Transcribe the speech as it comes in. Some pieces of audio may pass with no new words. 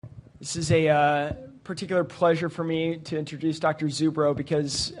This is a particular pleasure for me to introduce Dr. Zubrow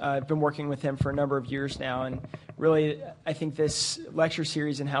because I've been working with him for a number of years now, and really I think this lecture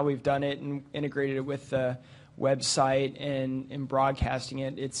series and how we've done it and integrated it with the website and broadcasting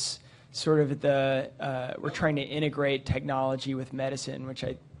it, it's sort of we're trying to integrate technology with medicine, which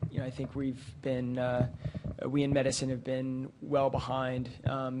I think we in medicine have been well behind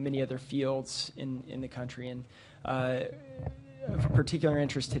many other fields in the country. And of particular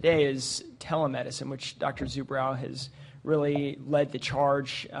interest today is telemedicine, which Dr. Zubrow has really led the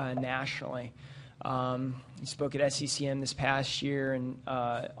charge nationally. He spoke at SCCM this past year and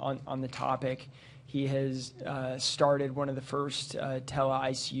on the topic. He has started one of the first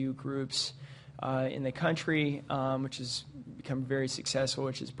tele-ICU groups in the country, which has become very successful,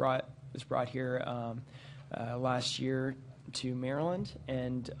 which was brought here last year to Maryland,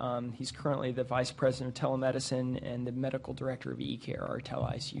 and he's currently the Vice President of Telemedicine and the Medical Director of eCare, our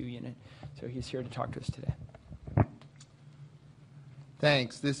tele-ICU unit. So he's here to talk to us today.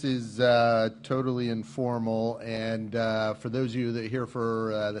 Thanks. This is totally informal, and for those of you that are here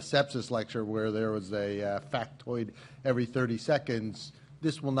for the sepsis lecture where there was a factoid every 30 seconds,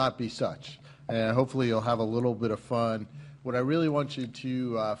 this will not be such. Hopefully you'll have a little bit of fun. What I really want you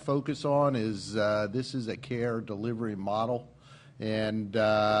to focus on is this is a care delivery model, and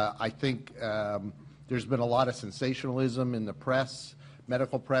I think there's been a lot of sensationalism in the press,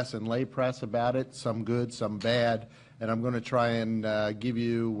 medical press and lay press about it, some good, some bad, and I'm going to try and give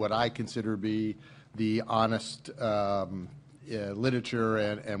you what I consider to be the honest literature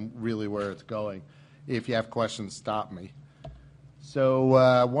and really where it's going. If you have questions, stop me.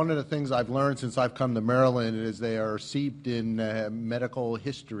 So one of the things I've learned since I've come to Maryland is they are steeped in medical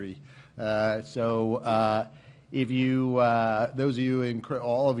history. If you, those of you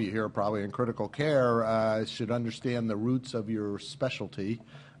all of you here probably in critical care should understand the roots of your specialty.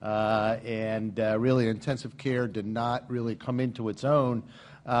 Really intensive care did not really come into its own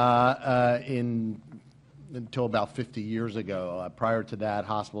until about 50 years ago. Prior to that,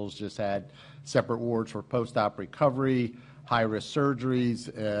 hospitals just had separate wards for post-op recovery, high-risk surgeries,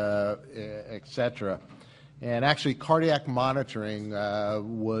 et cetera. And actually, cardiac monitoring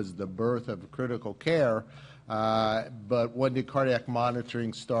was the birth of critical care. But when did cardiac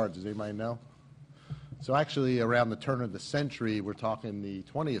monitoring start? Does anybody know? So actually, around the turn of the century, we're talking the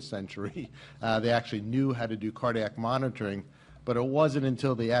 20th century, they actually knew how to do cardiac monitoring. But it wasn't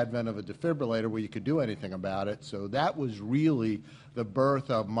until the advent of a defibrillator where you could do anything about it. So that was really the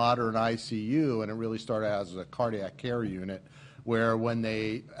birth of modern ICU, and it really started as a cardiac care unit, where when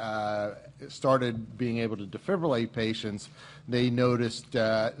they started being able to defibrillate patients, they noticed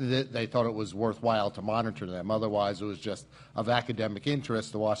that they thought it was worthwhile to monitor them. Otherwise, it was just of academic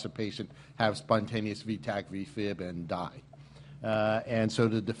interest to watch the patient have spontaneous VTAC, VFib, and die. And so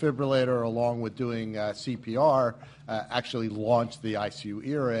the defibrillator, along with doing CPR, actually launched the ICU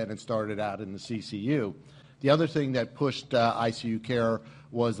era, and it started out in the CCU. The other thing that pushed ICU care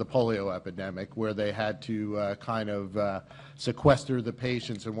was the polio epidemic, where they had to sequester the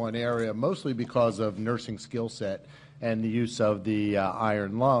patients in one area, mostly because of nursing skill set and the use of the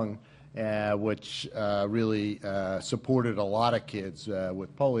iron lung, which really supported a lot of kids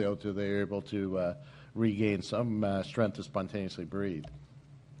with polio till they were able to regain some strength to spontaneously breathe.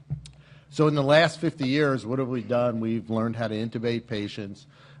 So in the last 50 years, what have we done? We've learned how to intubate patients,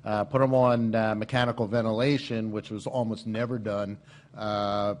 put them on mechanical ventilation, which was almost never done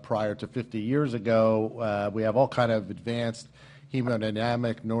prior to 50 years ago. We have all kind of advanced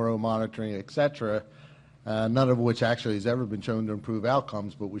hemodynamic, neuromonitoring, et cetera, none of which actually has ever been shown to improve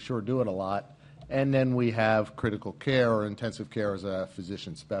outcomes, but we sure do it a lot. And then we have critical care or intensive care as a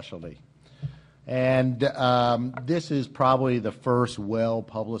physician specialty. And this is probably the first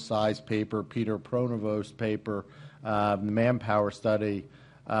well-publicized paper, Peter Pronovost paper, the Manpower study,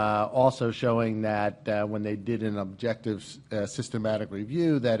 also showing that when they did an objective systematic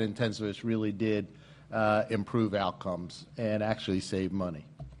review, that intensivists really did improve outcomes and actually save money.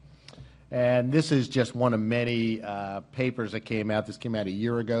 And this is just one of many papers that came out. This came out a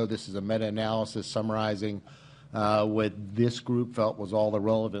year ago. This is a meta-analysis summarizing what this group felt was all the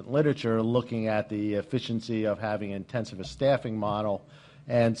relevant literature, looking at the efficiency of having an intensivist staffing model.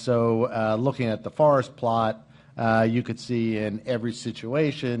 And so looking at the forest plot, you could see in every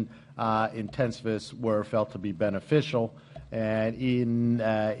situation, intensivists were felt to be beneficial. And in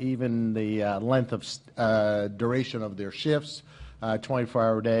even the length of duration of their shifts,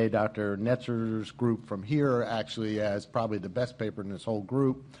 24-hour day, Dr. Netzer's group from here actually has probably the best paper in this whole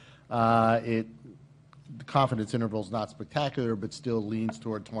group. The confidence interval is not spectacular, but still leans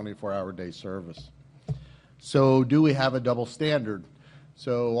toward 24-hour day service. So do we have a double standard?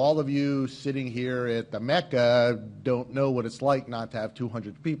 So all of you sitting here at the Mecca don't know what it's like not to have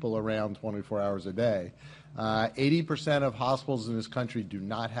 200 people around 24 hours a day. 80% of hospitals in this country do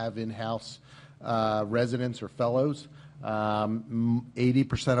not have in-house residents or fellows.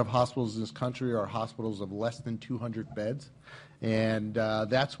 80% of hospitals in this country are hospitals of less than 200 beds. And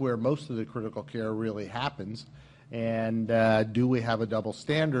that's where most of the critical care really happens. And do we have a double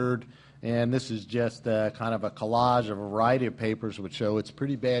standard? And this is just kind of a collage of a variety of papers which show it's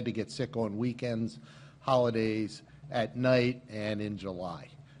pretty bad to get sick on weekends, holidays, at night, and in July.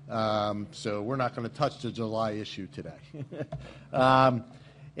 So we're not going to touch the July issue today. And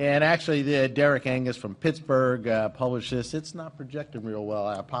actually, Derek Angus from Pittsburgh published this. It's not projecting real well.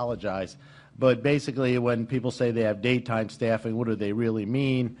 I apologize. But basically, when people say they have daytime staffing, what do they really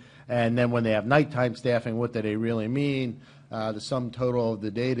mean? And then when they have nighttime staffing, what do they really mean? The sum total of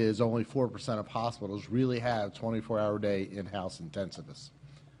the data is only 4% of hospitals really have 24-hour-day in-house intensivists.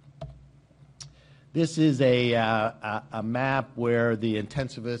 This is a map where the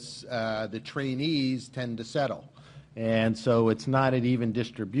intensivists, the trainees, tend to settle. And so it's not an even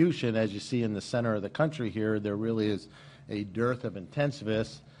distribution. As you see in the center of the country here, there really is a dearth of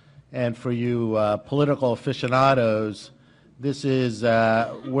intensivists. And for you political aficionados, this is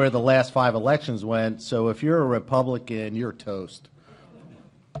where the last 5 elections went. So if you're a Republican, you're toast.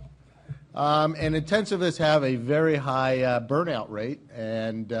 And intensivists have a very high burnout rate.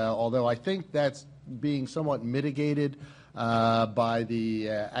 And although I think that's being somewhat mitigated by the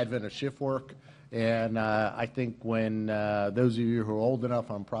advent of shift work, and I think when those of you who are old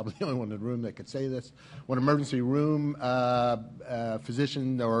enough, I'm probably the only one in the room that could say this, when emergency room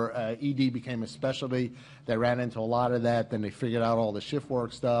physician or ED became a specialty, they ran into a lot of that. Then they figured out all the shift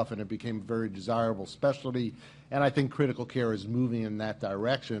work stuff, and it became a very desirable specialty. And I think critical care is moving in that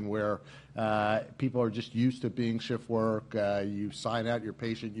direction where people are just used to being shift work. You sign out your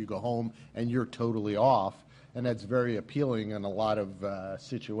patient, you go home, and you're totally off. And that's very appealing in a lot of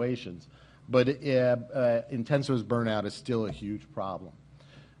situations. But intensivist burnout is still a huge problem.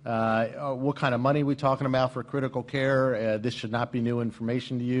 What kind of money are we talking about for critical care? This should not be new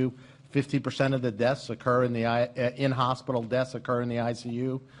information to you. 50% of the deaths occur in the in-hospital deaths occur in the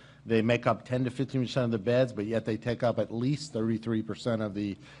ICU. They make up 10 to 15% of the beds, but yet they take up at least 33% of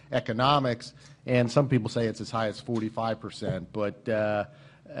the economics. And some people say it's as high as 45%. But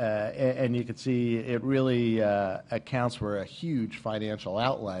and you can see it really accounts for a huge financial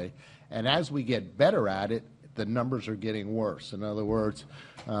outlay. And as we get better at it, the numbers are getting worse. In other words,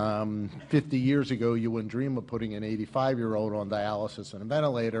 50 years ago, you wouldn't dream of putting an 85-year-old on dialysis and a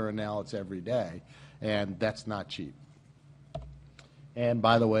ventilator, and now it's every day. And that's not cheap. And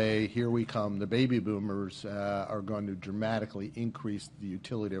by the way, here we come. The baby boomers are going to dramatically increase the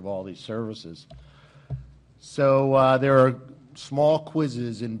utility of all these services. So there are small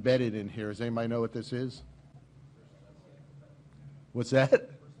quizzes embedded in here. Does anybody know what this is? What's that?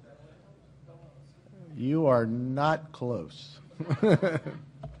 You are not close.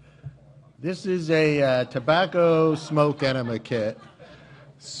 This is a tobacco smoke enema kit.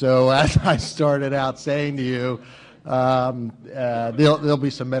 So as I started out saying to you, there'll be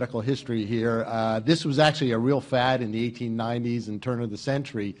some medical history here. This was actually a real fad in the 1890s and turn of the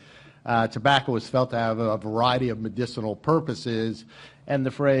century. Tobacco was felt to have a variety of medicinal purposes, and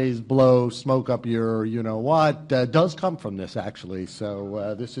the phrase blow smoke up your you-know-what does come from this, actually.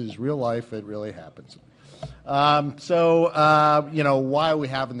 So this is real life. It really happens. Why are we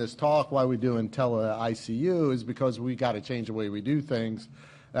having this talk? Why are we doing tele-ICU is because we got to change the way we do things.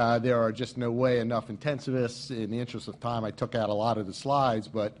 There are just no way enough intensivists. In the interest of time, I took out a lot of the slides,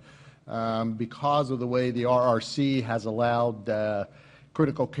 but because of the way the RRC has allowed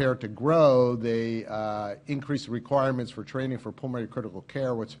critical care to grow, they increased the requirements for training for pulmonary critical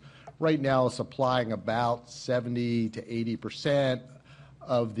care, which right now is supplying about 70 to 80%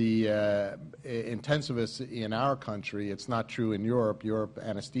 of the intensivists in our country. It's not true in Europe. Europe,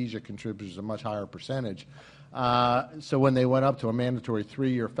 anesthesia contributes a much higher percentage. So when they went up to a mandatory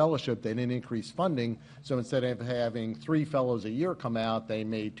 3-year fellowship, they didn't increase funding. So instead of having 3 fellows a year come out, they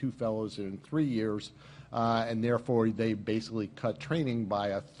made 2 fellows in 3 years, and therefore they basically cut training by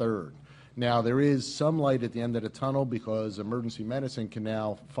a third. Now, there is some light at the end of the tunnel because emergency medicine can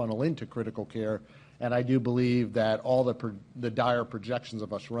now funnel into critical care, and I do believe that all the dire projections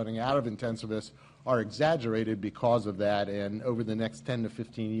of us running out of intensivists are exaggerated because of that, and over the next 10 to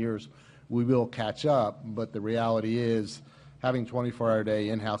 15 years, we will catch up. But the reality is having 24-hour-a-day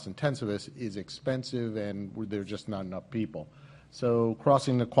in-house intensivists is expensive, and there are just not enough people. So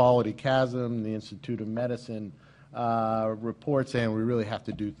crossing the quality chasm, the Institute of Medicine reports saying we really have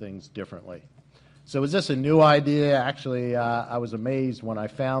to do things differently. So is this a new idea? Actually, I was amazed when I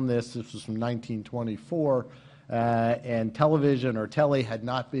found this. This was from 1924, and television or tele had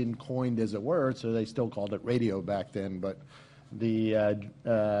not been coined as a word, so they still called it radio back then, but the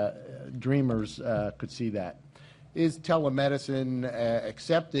dreamers could see that. Is telemedicine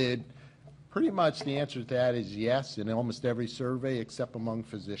accepted? Pretty much the answer to that is yes in almost every survey except among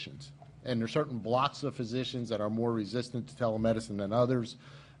physicians. And there are certain blocks of physicians that are more resistant to telemedicine than others.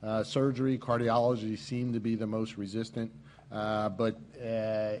 Surgery, cardiology seem to be the most resistant, but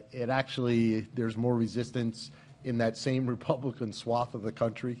it actually, there's more resistance in that same Republican swath of the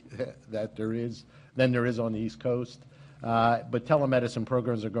country than there is on the East Coast. But telemedicine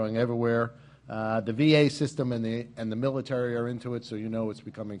programs are going everywhere. The VA system and the military are into it, so you know it's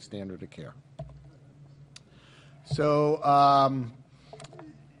becoming standard of care. So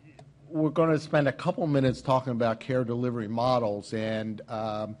we're going to spend a couple minutes talking about care delivery models, and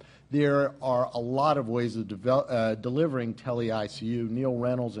there are a lot of ways of delivering tele-ICU. Neil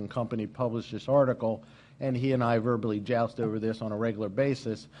Reynolds and company published this article, and he and I verbally joust over this on a regular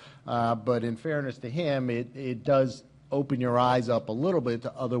basis. But in fairness to him, it does open your eyes up a little bit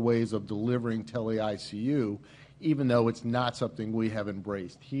to other ways of delivering tele-ICU, even though it's not something we have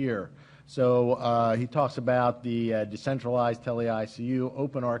embraced here. So he talks about the decentralized tele-ICU,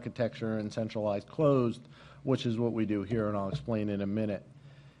 open architecture, and centralized closed, which is what we do here, and I'll explain in a minute.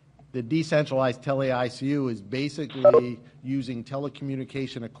 The decentralized tele-ICU is basically using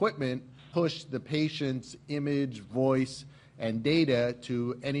telecommunication equipment, push the patient's image, voice, and data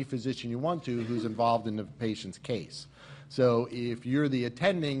to any physician you want to who's involved in the patient's case. So if you're the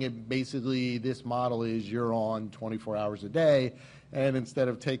attending, basically this model is you're on 24 hours a day, and instead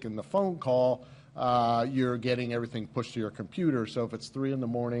of taking the phone call, you're getting everything pushed to your computer. So if it's 3 in the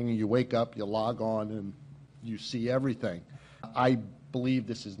morning, you wake up, you log on, and you see everything. I believe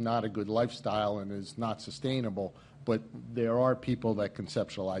this is not a good lifestyle and is not sustainable, but there are people that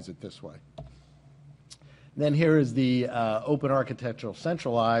conceptualize it this way. Then here is the open architectural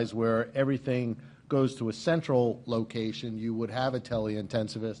centralized, where everything goes to a central location. You would have a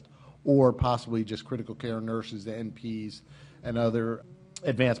tele-intensivist or possibly just critical care nurses, the NPs, and other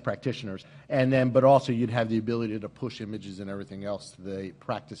advanced practitioners. And then, but also you'd have the ability to push images and everything else to the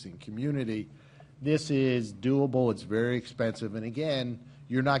practicing community. This is doable. It's very expensive. And again,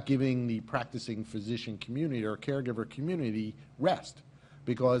 you're not giving the practicing physician community or caregiver community rest,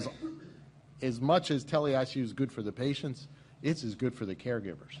 because as much as tele-ICU is good for the patients, it's as good for the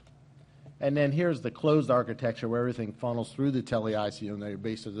caregivers. And then here's the closed architecture where everything funnels through the tele-ICU, and they're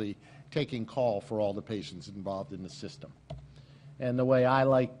basically taking call for all the patients involved in the system. And the way I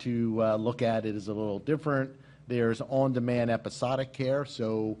like to look at it is a little different. There's on-demand episodic care,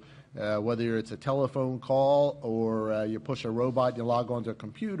 so whether it's a telephone call or you push a robot, you log onto a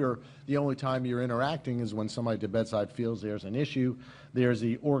computer, the only time you're interacting is when somebody at the bedside feels there's an issue. There's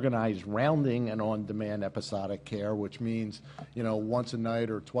the organized rounding and on-demand episodic care, which means, you know, once a night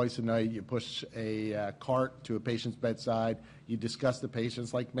or twice a night you push a cart to a patient's bedside, you discuss the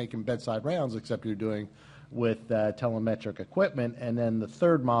patients like making bedside rounds, except you're doing with telemetric equipment. And then the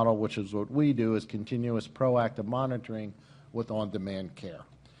third model, which is what we do, is continuous proactive monitoring with on-demand care.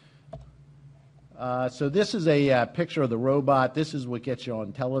 So this is a picture of the robot. This is what gets you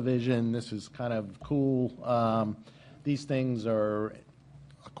on television. This is kind of cool. These things are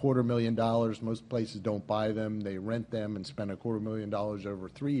 $250,000. Most places don't buy them. They rent them and spend $250,000 over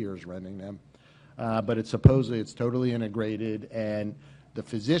 3 years renting them. But it's supposedly it's totally integrated, and the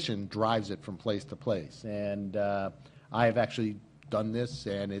physician drives it from place to place. And I have actually done this,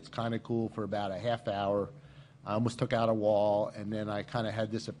 and it's kind of cool for about a half hour. I almost took out a wall, and then I kind of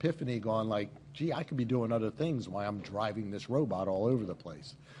had this epiphany going like, gee, I could be doing other things while I'm driving this robot all over the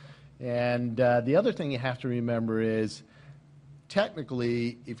place. And the other thing you have to remember is,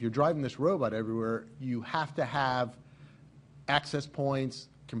 technically, if you're driving this robot everywhere, you have to have access points,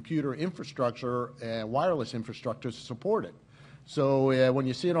 computer infrastructure, and wireless infrastructure to support it. So when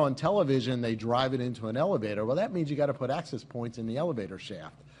you see it on television, they drive it into an elevator. Well, that means you got to put access points in the elevator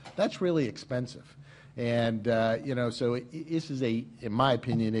shaft. That's really expensive. And, you know, so this is, in my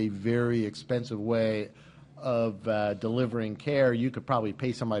opinion, a very expensive way of delivering care. You could probably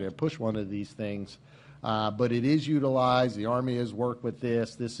pay somebody to push one of these things, but it is utilized. The Army has worked with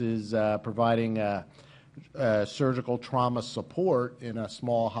this. This is providing surgical trauma support in a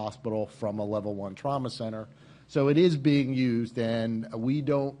small hospital from a level 1 trauma center. So it is being used, and we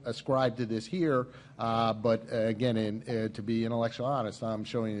don't ascribe to this here, but again, to be intellectually honest, I'm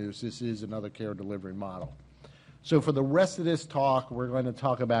showing you this is another care delivery model. So for the rest of this talk, we're going to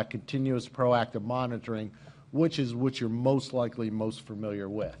talk about continuous proactive monitoring, which is what you're most likely most familiar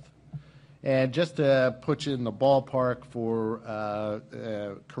with. And just to put you in the ballpark for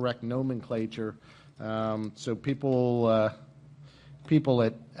correct nomenclature, so people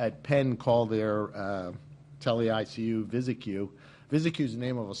at Penn call their tele-ICU VisiQ. VisiQ is the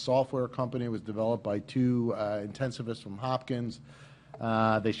name of a software company. It was developed by two intensivists from Hopkins.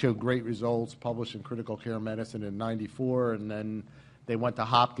 They showed great results, published in Critical Care Medicine in '94, and then they went to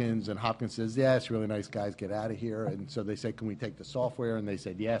Hopkins, and Hopkins says, yeah, it's really nice, guys, get out of here. And so they said, can we take the software? And they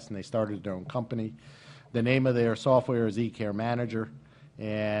said yes, and they started their own company. The name of their software is eCare Manager,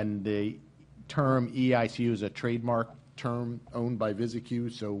 and the term eICU is a trademark term owned by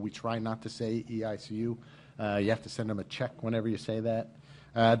VisiQ, so we try not to say eICU. You have to send them a check whenever you say that.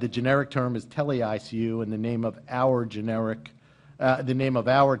 The generic term is tele-ICU, and the name of our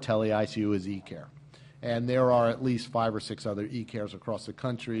tele-ICU is eCare. And there are at least 5 or 6 other eCares across the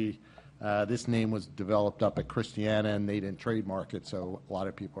country. This name was developed up at Christiana, and they didn't trademark it, so a lot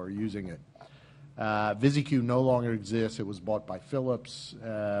of people are using it. VisiQ no longer exists. It was bought by Philips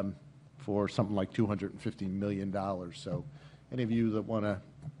for something like $250 million. So any of you that want to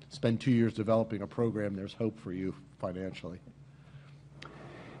spend 2 years developing a program, there's hope for you financially.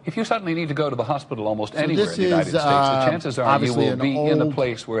 If you suddenly need to go to the hospital almost anywhere in the United States, the chances are you will be in a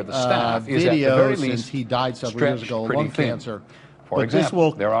place where the staff is at the very least he died several years ago, lung cancer. For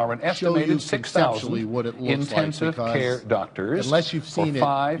example, there are an estimated 6,000 intensive care doctors for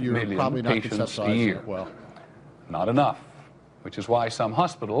 5 million patients a year. Not enough, which is why some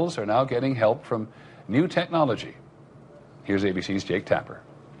hospitals are now getting help from new technology. Here's ABC's Jake Tapper.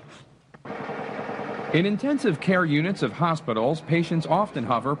 In intensive care units of hospitals, patients often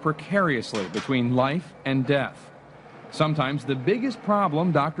hover precariously between life and death. Sometimes the biggest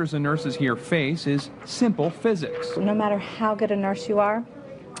problem doctors and nurses here face is simple physics. No matter how good a nurse you are,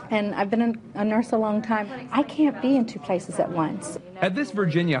 and I've been a nurse a long time, I can't be in 2 places at once. At this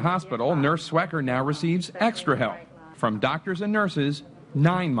Virginia hospital, Nurse Swecker now receives extra help from doctors and nurses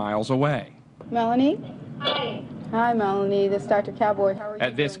 9 miles away. Melanie? Hi, Melanie. This is Dr. Cowboy. How are you?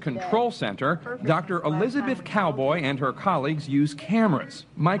 At this control center, Dr. Elizabeth Cowboy and her colleagues use cameras,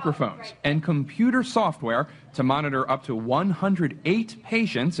 microphones, and computer software to monitor up to 108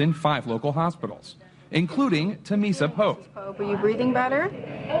 patients in 5 local hospitals, including Tamisa Pope. Are you breathing better?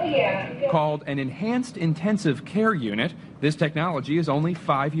 Oh, yeah. Called an Enhanced Intensive Care Unit, this technology is only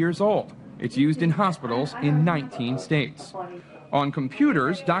 5 years old. It's used in hospitals in 19 states. On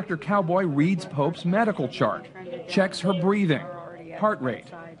computers, Dr. Cowboy reads Pope's medical chart, checks her breathing, heart rate,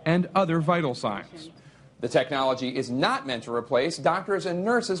 and other vital signs. The technology is not meant to replace doctors and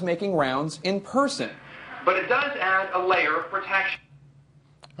nurses making rounds in person, but it does add a layer of protection.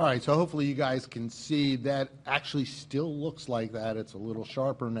 All right, so hopefully you guys can see that actually still looks like that. It's a little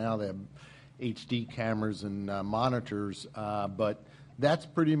sharper now. They have HD cameras and monitors, but that's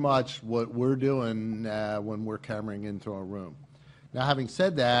pretty much what we're doing when we're cameraing into a room. Now, having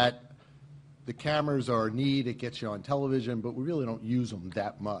said that, the cameras are neat. It gets you on television, but we really don't use them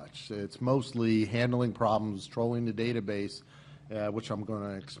that much. It's mostly handling problems, trolling the database, which I'm going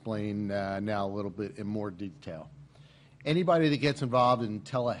to explain now a little bit in more detail. Anybody that gets involved in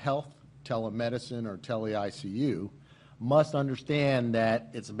telehealth, telemedicine, or tele-ICU must understand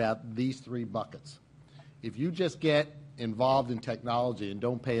that it's about these 3 buckets. If you just get involved in technology and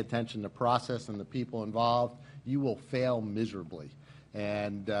don't pay attention to the process and the people involved, you will fail miserably.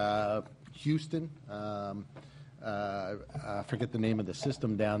 And Houston, I forget the name of the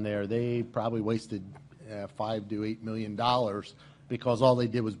system down there, they probably wasted $5 to $8 million because all they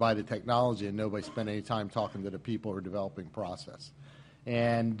did was buy the technology and nobody spent any time talking to the people or developing process.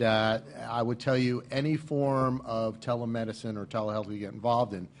 And I would tell you, any form of telemedicine or telehealth you get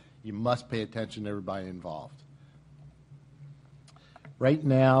involved in, you must pay attention to everybody involved. Right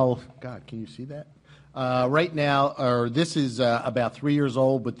now, God, can you see that? Right now, this is about 3 years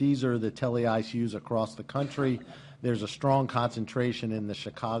old, but these are the tele-ICUs across the country. There's a strong concentration in the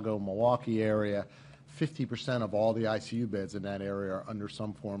Chicago, Milwaukee area. 50% of all the ICU beds in that area are under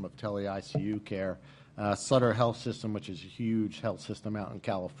some form of tele-ICU care. Sutter Health System, which is a huge health system out in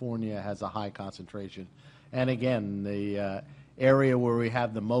California, has a high concentration. And again, the area where we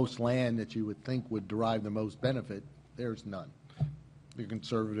have the most land that you would think would derive the most benefit, there's none. The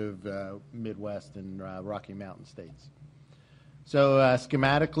conservative Midwest and Rocky Mountain states. So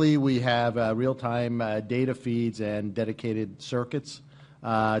schematically, we have real-time data feeds and dedicated circuits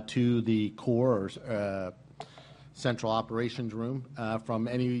to the core or central operations room from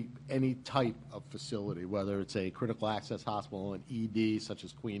any type of facility, whether it's a critical access hospital, an ED such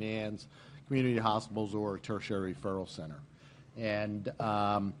as Queen Anne's, community hospitals, or a tertiary referral center. And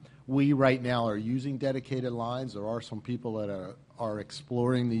we right now are using dedicated lines. There are some people that are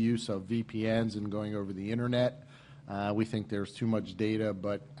exploring the use of VPNs and going over the internet. We think there's too much data,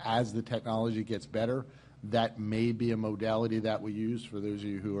 but as the technology gets better, that may be a modality that we use for those of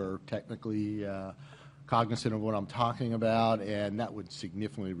you who are technically cognizant of what I'm talking about, and that would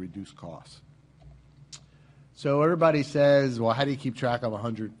significantly reduce costs. So everybody says, well, how do you keep track of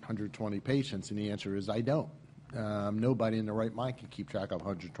 120 patients? And the answer is, I don't. Nobody in their right mind can keep track of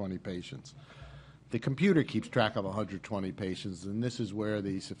 120 patients. The computer keeps track of 120 patients, and this is where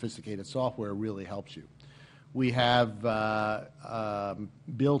the sophisticated software really helps you. We have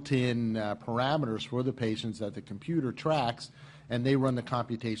built-in parameters for the patients that the computer tracks, and they run the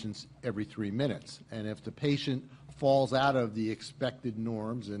computations every 3 minutes. And if the patient falls out of the expected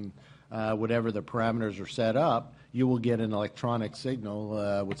norms and whatever the parameters are set up, you will get an electronic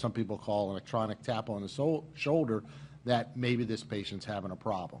signal, what some people call an electronic tap on the shoulder, that maybe this patient's having a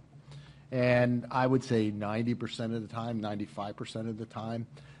problem. And I would say 90% of the time, 95% of the time,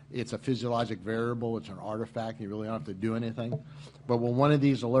 it's a physiologic variable, it's an artifact, you really don't have to do anything. But when one of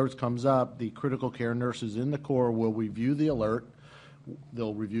these alerts comes up, the critical care nurses in the Corps will review the alert.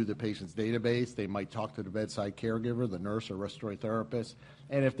 They'll review the patient's database. They might talk to the bedside caregiver, the nurse or respiratory therapist.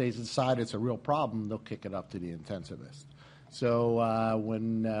 And if they decide it's a real problem, they'll kick it up to the intensivist. So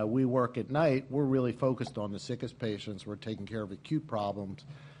when we work at night, we're really focused on the sickest patients. We're taking care of acute problems.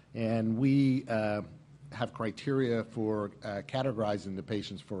 And we have criteria for categorizing the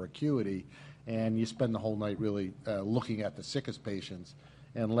patients for acuity. And you spend the whole night really looking at the sickest patients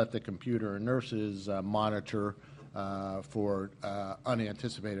and let the computer and nurses monitor for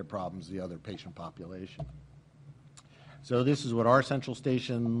unanticipated problems, the other patient population. So this is what our central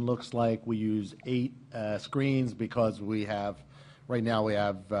station looks like. We use 8 screens because we have, right now we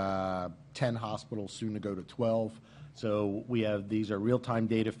have 10 hospitals, soon to go to 12. So we have, these are real-time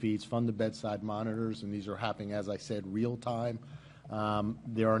data feeds from the bedside monitors, and these are happening, as I said, real-time.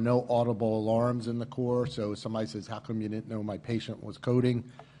 There are no audible alarms in the Corps, so somebody says, how come you didn't know my patient was coding?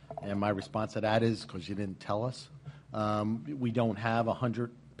 And my response to that is, because you didn't tell us. We don't have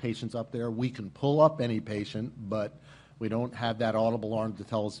 100 patients up there. We can pull up any patient, but we don't have that audible alarm to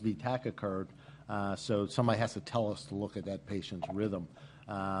tell us VTAC occurred. So somebody has to tell us to look at that patient's rhythm.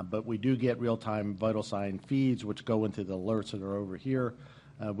 But we do get real-time vital sign feeds, which go into the alerts that are over here.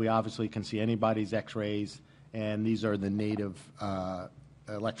 We obviously can see anybody's x-rays, and these are the native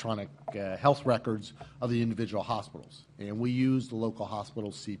electronic health records of the individual hospitals. And we use the local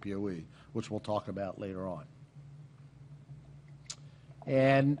hospital's CPOE, which we'll talk about later on.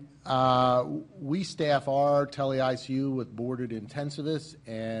 And we staff our tele-ICU with boarded intensivists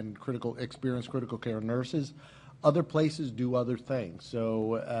and experienced critical care nurses. Other places do other things.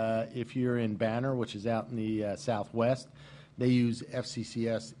 So if you're in Banner, which is out in the southwest, they use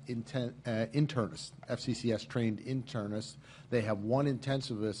FCCS internists, FCCS-trained internists. They have one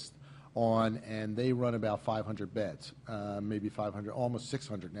intensivist on, and they run about 500 beds, maybe 500, almost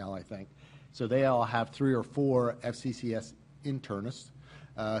 600 now, I think. So they all have 3 or 4 FCCS internists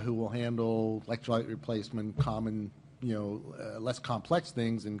who will handle electrolyte replacement, common, less complex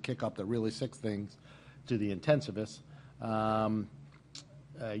things, and kick up the really sick things to the intensivists.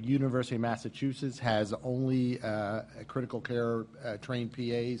 University of Massachusetts has only critical care trained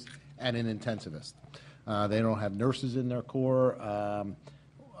PAs and an intensivist. They don't have nurses in their Corps.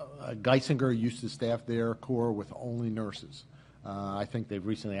 Geisinger used to staff their Corps with only nurses. I think they've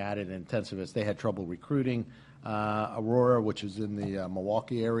recently added an intensivist. They had trouble recruiting. Aurora, which is in the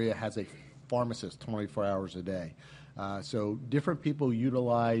Milwaukee area, has a pharmacist 24 hours a day. So different people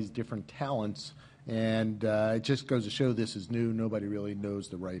utilize different talents, and it just goes to show this is new. Nobody really knows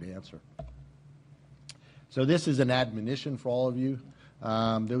the right answer. So this is an admonition for all of you.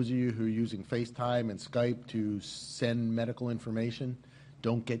 Those of you who are using FaceTime and Skype to send medical information,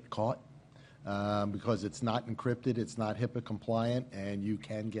 don't get caught because it's not encrypted, it's not HIPAA compliant, and you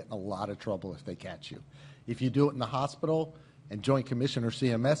can get in a lot of trouble if they catch you. If you do it in the hospital and Joint Commission or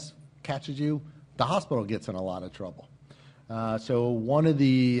CMS catches you, the hospital gets in a lot of trouble. So one of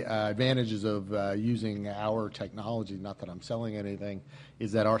the advantages of using our technology, not that I'm selling anything,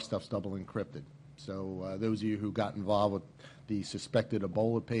 is that our stuff's double encrypted. So those of you who got involved with the suspected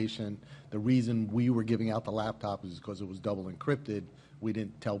Ebola patient, the reason we were giving out the laptop is because it was double encrypted. We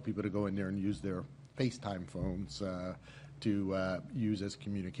didn't tell people to go in there and use their FaceTime phones to use as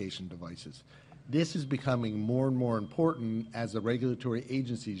communication devices. This is becoming more and more important as the regulatory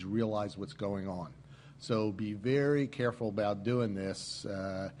agencies realize what's going on. So be very careful about doing this,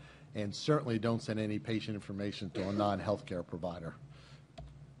 and certainly don't send any patient information to a non-healthcare provider.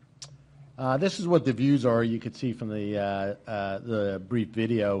 This is what the views are. You could see from the brief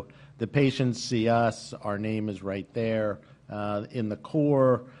video. The patients see us. Our name is right there. In the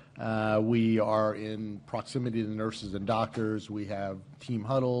core, we are in proximity to the nurses and doctors. We have team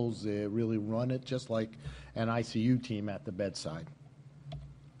huddles. They really run it just like an ICU team at the bedside.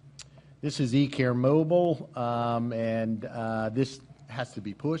 This is eCare Mobile, and this has to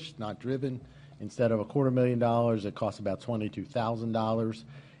be pushed, not driven. Instead of $250,000, it costs about $22,000.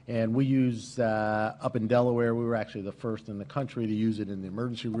 And we use, up in Delaware, we were actually the first in the country to use it in the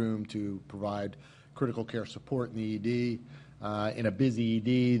emergency room to provide critical care support in the ED. In a busy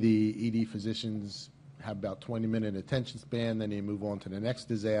ED, the ED physicians have about 20-minute attention span, then they move on to the next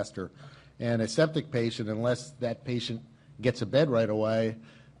disaster. And a septic patient, unless that patient gets a bed right away,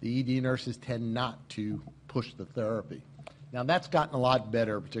 the ED nurses tend not to push the therapy. Now, that's gotten a lot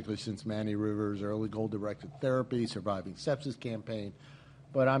better, particularly since Manny Rivers' early goal-directed therapy, surviving sepsis campaign.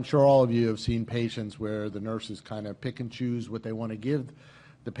 But I'm sure all of you have seen patients where the nurses kind of pick and choose what they want to give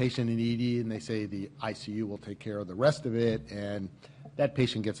the patient in ED, and they say the ICU will take care of the rest of it, and that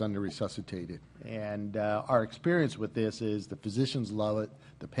patient gets under-resuscitated. And our experience with this is the physicians love it,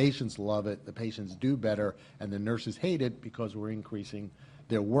 the patients love it, the patients do better, and the nurses hate it because we're increasing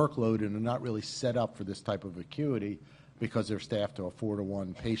their workload and are not really set up for this type of acuity because they're staffed to a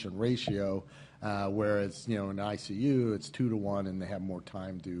 4-to-1 patient ratio, whereas in ICU it's 2-to-1 and they have more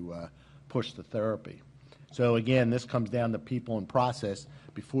time to push the therapy. So again, this comes down to people and process.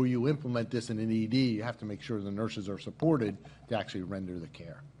 Before you implement this in an ED, you have to make sure the nurses are supported to actually render the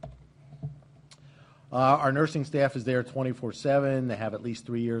care. Our nursing staff is there 24/7. They have at least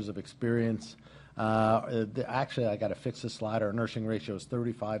 3 years of experience. Actually, I got to fix this slide. Our nursing ratio is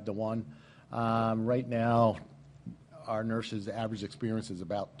 35-to-1. Right now, our nurses' average experience is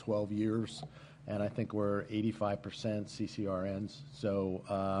about 12 years, and I think we're 85% CCRNs.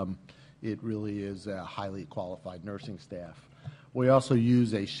 So it really is a highly qualified nursing staff. We also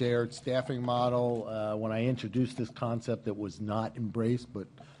use a shared staffing model. When I introduced this concept, it was not embraced, but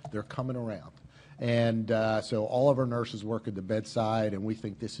they're coming around. And so all of our nurses work at the bedside, and we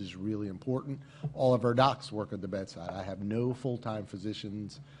think this is really important. All of our docs work at the bedside. I have no full-time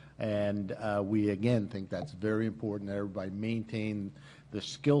physicians, and we, again, think that's very important that everybody maintain the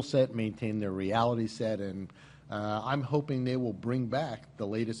skill set, maintain their reality set, and I'm hoping they will bring back the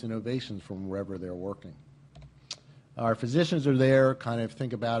latest innovations from wherever they're working. Our physicians are there, kind of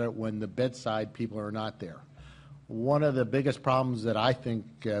think about it, when the bedside people are not there. One of the biggest problems that I think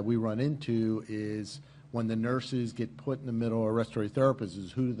we run into is when the nurses get put in the middle of respiratory therapists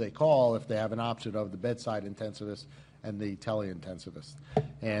is who do they call if they have an option of the bedside intensivist and the tele-intensivist.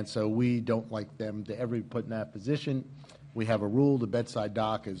 And so we don't like them to ever be put in that position. We have a rule, the bedside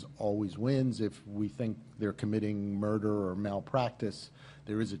doc always wins. If we think they're committing murder or malpractice,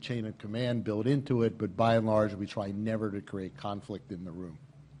 there is a chain of command built into it, but by and large, we try never to create conflict in the room.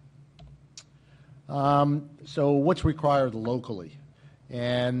 So what's required locally?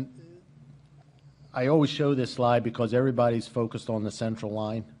 And I always show this slide because everybody's focused on the central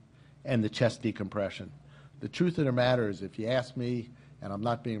line and the chest decompression. The truth of the matter is, if you ask me, and I'm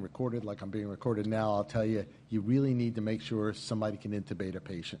not being recorded like I'm being recorded now, I'll tell you, you really need to make sure somebody can intubate a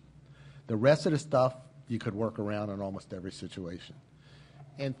patient. The rest of the stuff you could work around in almost every situation.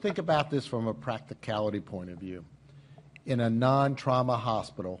 And think about this from a practicality point of view. In a non-trauma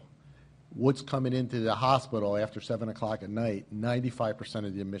hospital, what's coming into the hospital after 7 o'clock at night, 95%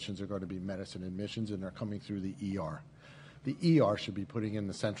 of the admissions are going to be medicine admissions, and they're coming through the ER. The ER should be putting in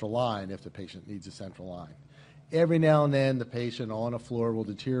the central line if the patient needs a central line. Every now and then, the patient on a floor will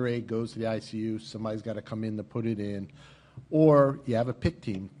deteriorate, goes to the ICU, somebody's got to come in to put it in, or you have a PICC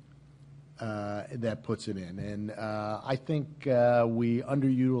team that puts it in. And I think we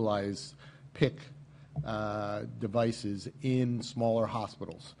underutilize PICC devices in smaller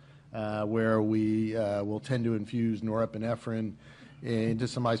hospitals. Where we will tend to infuse norepinephrine into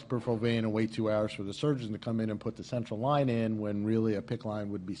somebody's peripheral vein and wait 2 hours for the surgeon to come in and put the central line in, when really a PICC line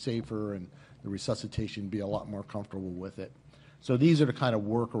would be safer and the resuscitation would be a lot more comfortable with it. So these are the kind of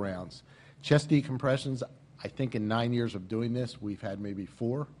workarounds. Chest decompressions, I think in 9 years of doing this, we've had maybe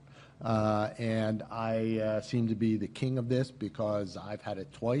 4. And I seem to be the king of this because I've had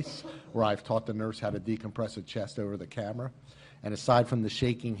it twice where I've taught the nurse how to decompress a chest over the camera. And aside from the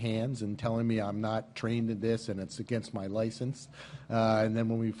shaking hands and telling me I'm not trained in this and it's against my license, and then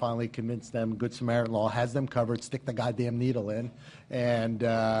when we finally convince them Good Samaritan law has them covered, stick the goddamn needle in, and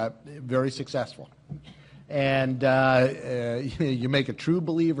very successful. And you make a true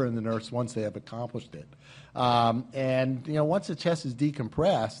believer in the nurse once they have accomplished it. And once the chest is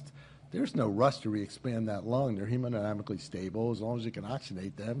decompressed, there's no rush to re-expand that lung. They're hemodynamically stable as long as you can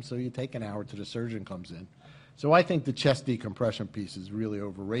oxygenate them, so you take an hour till the surgeon comes in. So I think the chest decompression piece is really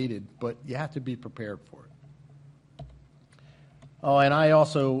overrated, but you have to be prepared for it. Oh, and I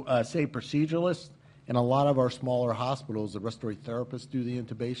also say proceduralists. In a lot of our smaller hospitals, the respiratory therapists do the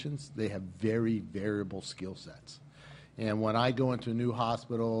intubations. They have very variable skill sets. And when I go into a new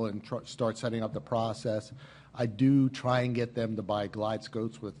hospital and start setting up the process, I do try and get them to buy glide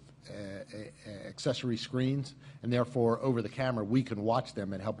scopes with accessory screens, and therefore over the camera we can watch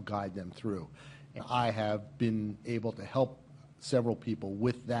them and help guide them through. And I have been able to help several people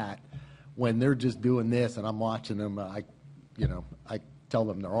with that when they're just doing this and I'm watching them. I tell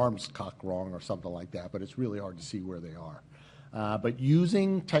them their arms cocked wrong or something like that, but it's really hard to see where they are. But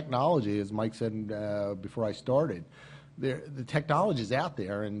using technology, as Mike said before I started, the technology is out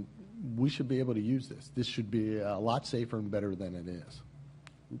there, and we should be able to use this. This should be a lot safer and better than it is.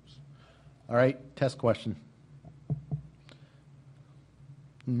 Oops. All right, test question.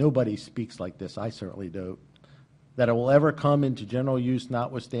 Nobody speaks like this. I certainly don't. That it will ever come into general use,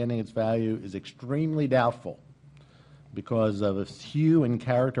 notwithstanding its value, is extremely doubtful, because of its hue and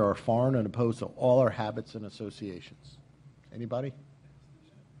character are foreign and opposed to all our habits and associations. Anybody?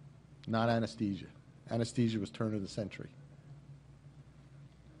 Not anesthesia. Anesthesia was turn of the century.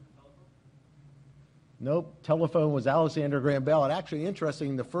 Nope. Telephone was Alexander Graham Bell. And actually,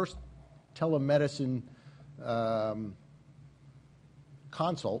 interesting, the first telemedicine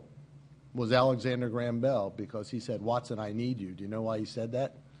consult was Alexander Graham Bell, because he said, "Watson, I need you." Do you know why he said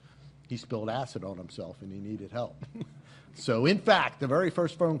that? He spilled acid on himself and he needed help. So, in fact, the very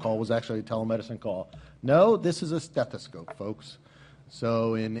first phone call was actually a telemedicine call. No, this is a stethoscope, folks.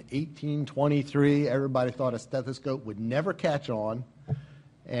 So in 1823, everybody thought a stethoscope would never catch on.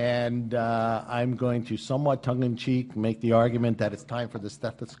 And I'm going to somewhat tongue-in-cheek make the argument that it's time for the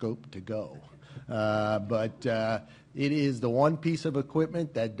stethoscope to go. But it is the one piece of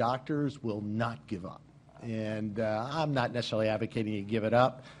equipment that doctors will not give up. And I'm not necessarily advocating you give it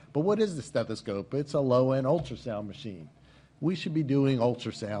up. But what is the stethoscope? It's a low-end ultrasound machine. We should be doing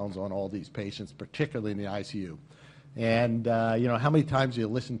ultrasounds on all these patients, particularly in the ICU. And, how many times do you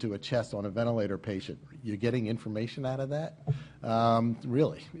listen to a chest on a ventilator patient? You're getting information out of that?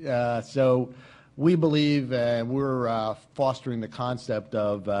 Really. So we believe, and we're fostering the concept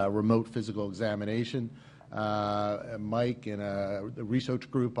of remote physical examination. Mike and the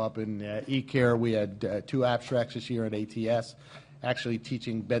research group up in eCare, we had 2 abstracts this year at ATS, actually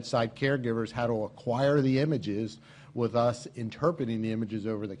teaching bedside caregivers how to acquire the images with us interpreting the images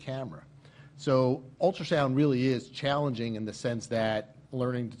over the camera. So ultrasound really is challenging in the sense that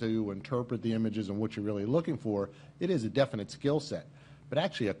learning to interpret the images and what you're really looking for, it is a definite skill set. But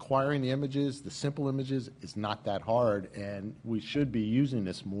actually acquiring the images, the simple images, is not that hard, and we should be using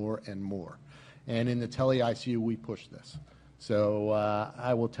this more and more. And in the tele-ICU, we push this. So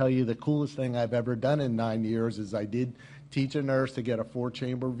I will tell you the coolest thing I've ever done in 9 years is I did teach a nurse to get a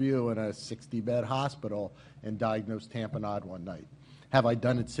 4-chamber view in a 60-bed hospital and diagnose tamponade one night. Have I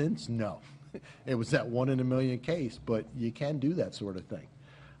done it since? No. It was that 1 in a million case, but you can do that sort of thing.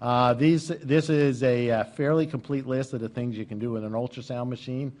 This is a fairly complete list of the things you can do with an ultrasound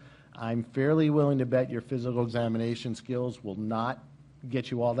machine. I'm fairly willing to bet your physical examination skills will not get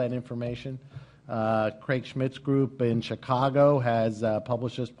you all that information. Craig Schmidt's group in Chicago has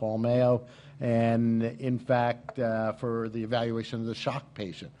published this, Paul Mayo, and in fact for the evaluation of the shock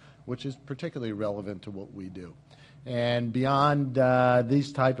patient, which is particularly relevant to what we do. And beyond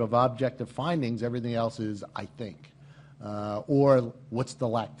these type of objective findings, everything else is, I think, or what's the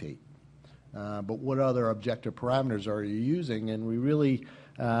lactate? But what other objective parameters are you using? And we really,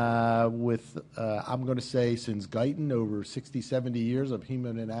 I'm going to say since Guyton, over 60, 70 years of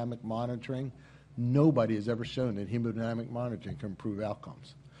hemodynamic monitoring, nobody has ever shown that hemodynamic monitoring can improve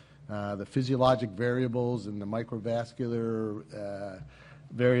outcomes. The physiologic variables and the microvascular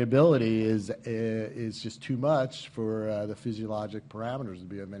variability is just too much for the physiologic parameters to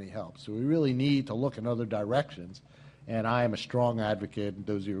be of any help. So we really need to look in other directions, and I am a strong advocate, and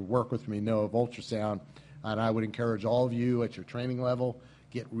those of you who work with me know of ultrasound, and I would encourage all of you at your training level,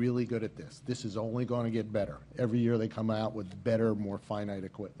 get really good at this. This is only going to get better. Every year they come out with better, more finite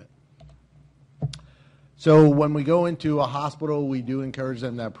equipment. So when we go into a hospital, we do encourage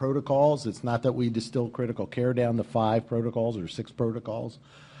them to have protocols. It's not that we distill critical care down to 5 protocols or 6 protocols,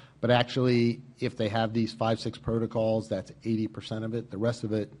 but actually if they have these 5, 6 protocols, that's 80% of it. The rest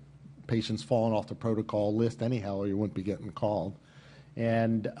of it, patients falling off the protocol list anyhow, or you wouldn't be getting called.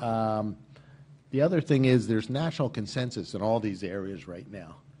 And the other thing is there's national consensus in all these areas right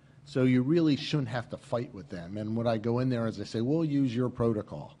now. So you really shouldn't have to fight with them. And when I go in there, as I say, we'll use your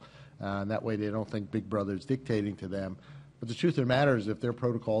protocol. That way they don't think Big Brother's dictating to them. But the truth of the matter is if their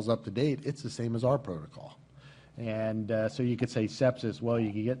protocol's up to date, it's the same as our protocol. And so you could say sepsis, well,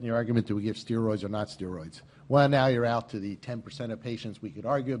 you could get in the argument, do we give steroids or not steroids? Well, now you're out to the 10% of patients we could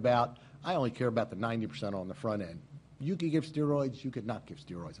argue about. I only care about the 90% on the front end. You could give steroids, you could not give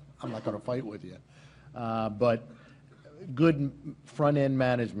steroids. I'm not going to fight with you. But good front-end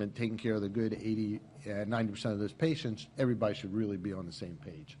management, taking care of the good 90% of those patients, everybody should really be on the same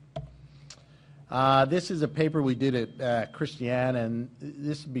page. This is a paper we did at Christiana, and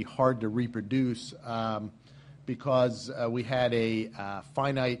this would be hard to reproduce because we had a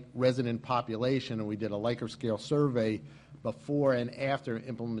finite resident population, and we did a Likert scale survey before and after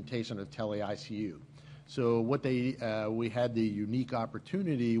implementation of tele-ICU. So what we had the unique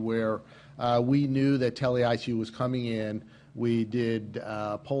opportunity where we knew that tele-ICU was coming in. We did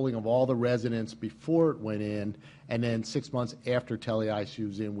polling of all the residents before it went in, and then 6 months after tele-ICU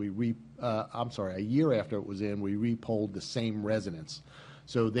was in, a year after it was in, we re-polled the same residents.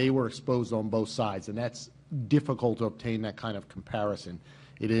 So they were exposed on both sides, and that's difficult to obtain that kind of comparison.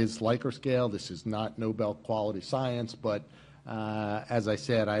 It is Likert scale. This is not Nobel quality science, but as I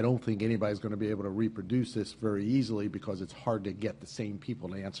said, I don't think anybody's going to be able to reproduce this very easily because it's hard to get the same people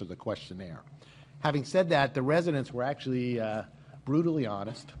to answer the questionnaire. Having said that, the residents were actually brutally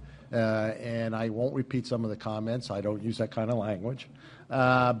honest, and I won't repeat some of the comments. I don't use that kind of language.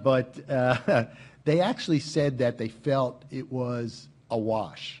 But they actually said that they felt it was a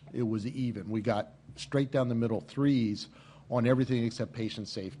wash. It was even. We got straight down the middle 3s on everything except patient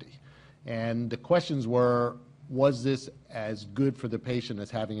safety. And the questions were, was this as good for the patient as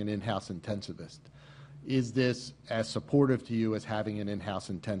having an in-house intensivist? Is this as supportive to you as having an in-house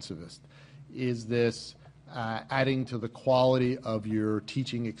intensivist? Is this adding to the quality of your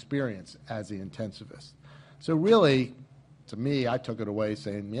teaching experience as the intensivist? So really, to me, I took it away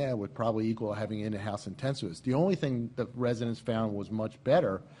saying, yeah, it would probably equal having an in-house intensivist. The only thing that residents found was much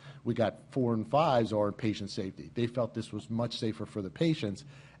better, we got 4 and 5s, are patient safety. They felt this was much safer for the patients,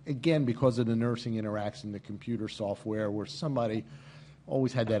 again, because of the nursing interaction, the computer software, where somebody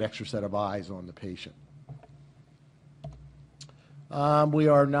always had that extra set of eyes on the patient. We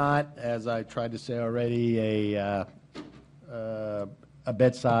are not, as I tried to say already, a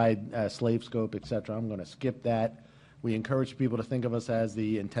bedside slave scope, et cetera. I'm going to skip that. We encourage people to think of us as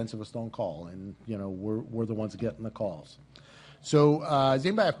the intensivist on call, and we're the ones getting the calls. So does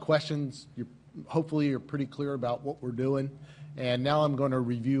anybody have questions? Hopefully you're pretty clear about what we're doing. And now I'm going to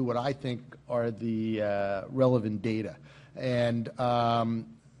review what I think are the relevant data. And I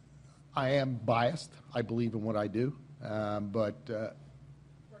am biased. I believe in what I do. But do you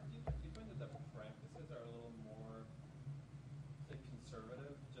find that the practices are a little more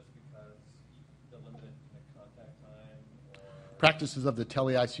conservative just because the limited contact time? Or practices of the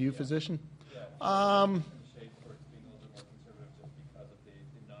tele-ICU physician? Yeah.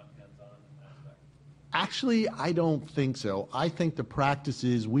 Actually, I don't think so. I think the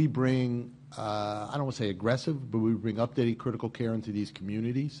practices we bring, I don't want to say aggressive, but we bring updated critical care into these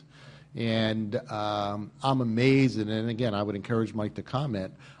communities. And I'm amazed, and again, I would encourage Mike to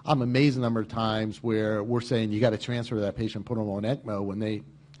comment, I'm amazed the number of times where we're saying you got to transfer that patient, put them on ECMO when they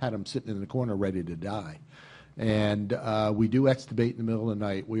had them sitting in the corner ready to die. And we do extubate in the middle of the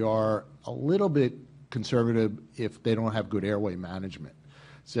night. We are a little bit conservative if they don't have good airway management.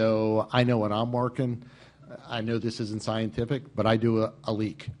 So I know when I'm working, I know this isn't scientific, but I do a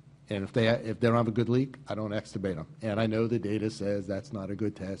leak. And if they don't have a good leak, I don't extubate them. And I know the data says that's not a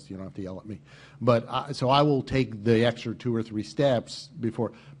good test. You don't have to yell at me. But so I will take the extra 2 or 3 steps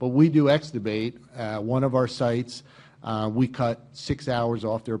before. But we do extubate. One of our sites, we cut 6 hours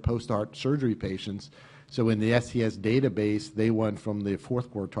off their post-heart surgery patients. So in the STS database, they went from the 4th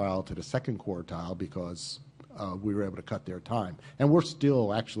quartile to the 2nd quartile because we were able to cut their time. And we're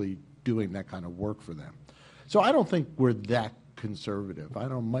still actually doing that kind of work for them. So I don't think we're that conservative. I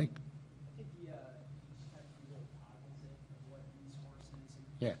don't, Mike? I think you just have to be really cognizant of what resources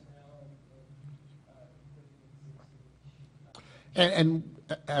and personnel and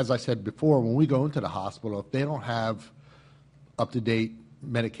as I said before, when we go into the hospital, if they don't have up-to-date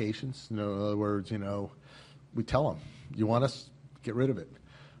medications, in other words, we tell them, you want us, get rid of it.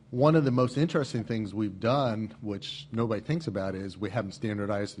 One of the most interesting things we've done, which nobody thinks about, is we haven't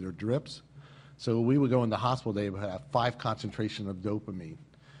standardized their drips. So we would go in the hospital, they would have 5 concentration of dopamine.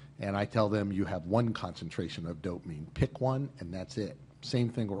 And I tell them, you have 1 concentration of dopamine. Pick one, and that's it. Same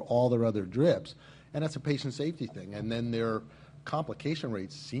thing with all their other drips. And that's a patient safety thing. And then their complication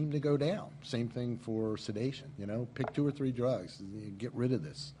rates seem to go down. Same thing for sedation. Pick 2 or 3 drugs. Get rid of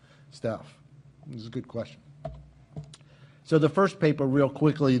this stuff. This is a good question. So the first paper, real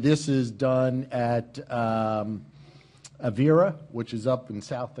quickly, this is done at Avera, which is up in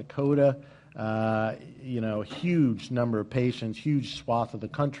South Dakota. Huge number of patients, huge swath of the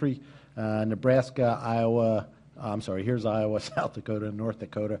country. Nebraska, Iowa, here's Iowa, South Dakota, North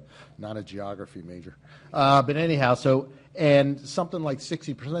Dakota. Not a geography major. But anyhow, and something like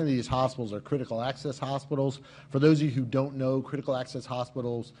 60% of these hospitals are critical access hospitals. For those of you who don't know, critical access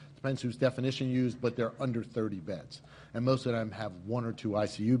hospitals, depends whose definition you use, but they're under 30 beds. And most of them have 1 or 2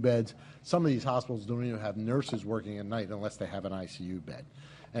 ICU beds. Some of these hospitals don't even have nurses working at night unless they have an ICU bed.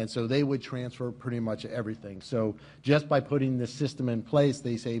 And so they would transfer pretty much everything. So just by putting this system in place,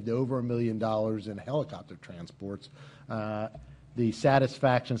 they saved over $1 million in helicopter transports. The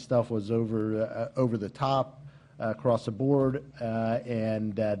satisfaction stuff was over the top across the board,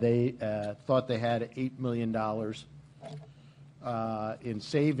 and they thought they had $8 million in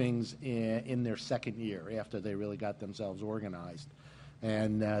savings in their second year after they really got themselves organized.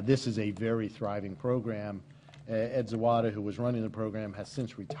 And this is a very thriving program. Ed Zawada, who was running the program, has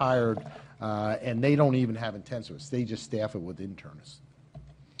since retired, and they don't even have intensivists. They just staff it with internists.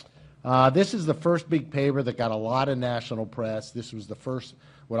 This is the first big paper that got a lot of national press. This was the first,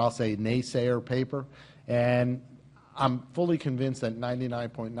 what I'll say, naysayer paper. And I'm fully convinced that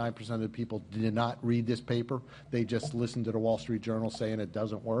 99.9% of the people did not read this paper. They just listened to the Wall Street Journal saying it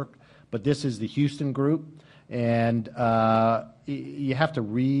doesn't work. But this is the Houston group. And you have to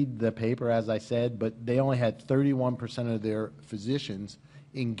read the paper, as I said, but they only had 31% of their physicians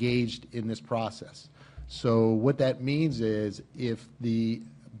engaged in this process. So what that means is if the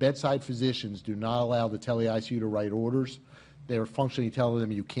bedside physicians do not allow the tele-ICU to write orders, they're functionally telling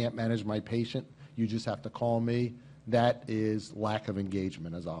them, you can't manage my patient, you just have to call me. That is lack of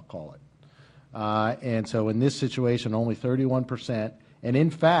engagement, as I'll call it. And so in this situation, only 31%. And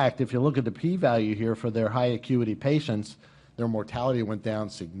in fact, if you look at the p-value here for their high acuity patients, their mortality went down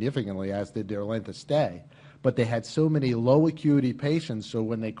significantly, as did their length of stay. But they had so many low acuity patients, so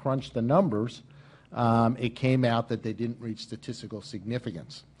when they crunched the numbers, it came out that they didn't reach statistical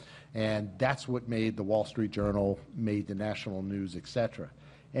significance. And that's what made the Wall Street Journal, made the national news, et cetera.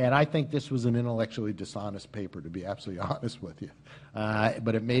 And I think this was an intellectually dishonest paper, to be absolutely honest with you.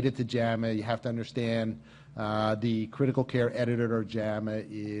 But it made it to JAMA. You have to understand the critical care editor at JAMA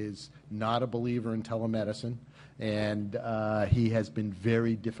is not a believer in telemedicine, and he has been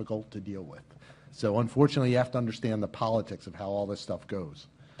very difficult to deal with. So unfortunately, you have to understand the politics of how all this stuff goes.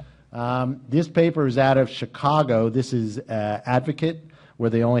 This paper is out of Chicago. This is Advocate, where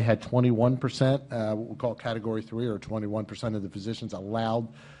they only had 21%, what we call Category 3, or 21% of the physicians allowed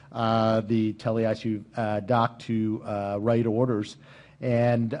the tele-ICU doc to write orders.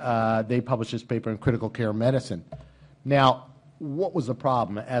 And they published this paper in Critical Care Medicine. Now, what was the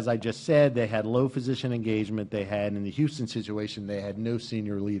problem? As I just said, they had low physician engagement. They had, in the Houston situation, they had no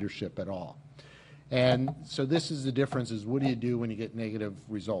senior leadership at all. And so this is the difference, is what do you do when you get negative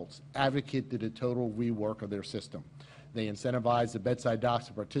results? Advocate did a total rework of their system. They incentivized the bedside docs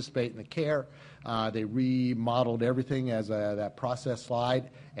to participate in the care. They remodeled everything as that process slide,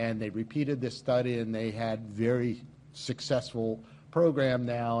 and they repeated this study, and they had very successful program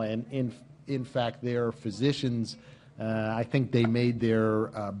now. And in fact, their physicians, I think they made their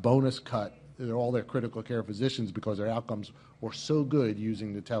bonus cut, all their critical care physicians, because their outcomes were so good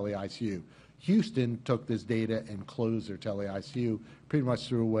using the tele-ICU. Houston took this data and closed their tele-ICU, pretty much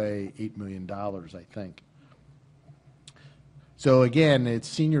threw away $8 million, I think. So again, it's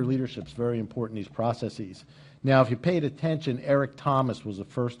senior leadership is very important in these processes. Now, if you paid attention, Eric Thomas was the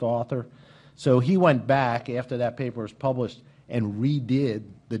first author. So he went back after that paper was published and redid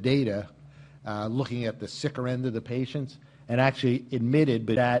the data, looking at the sicker end of the patients, and actually admitted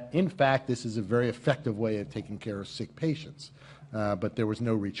that, in fact, this is a very effective way of taking care of sick patients. But there was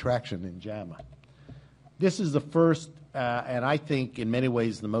no retraction in JAMA. This is the first, and I think in many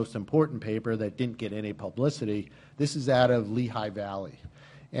ways the most important paper that didn't get any publicity. This is out of Lehigh Valley.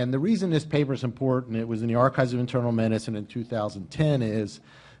 And the reason this paper is important, it was in the Archives of Internal Medicine in 2010, is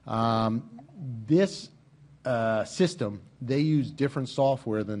this system, they use different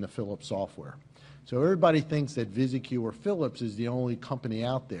software than the Philips software. So everybody thinks that VisiQ or Philips is the only company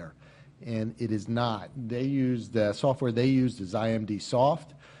out there, and it is not. They use the software they use is IMDsoft.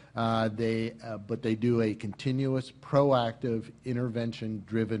 But they do a continuous, proactive,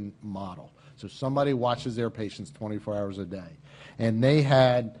 intervention-driven model. So somebody watches their patients 24 hours a day. And they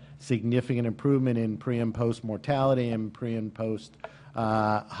had significant improvement in pre- and post-mortality and pre- and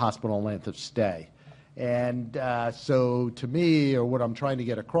post-hospital length of stay. And so to me, or what I'm trying to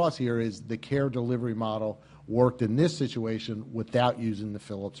get across here, is the care delivery model worked in this situation without using the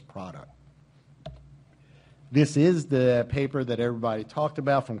Philips product. This is the paper that everybody talked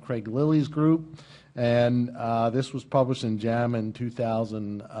about from Craig Lilly's group, and this was published in JAMA in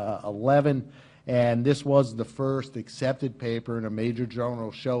 2011, and this was the first accepted paper in a major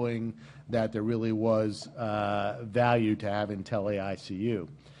journal showing that there really was value to having tele-ICU.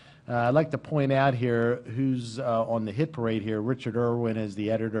 I'd like to point out here who's on the hit parade here. Richard Irwin is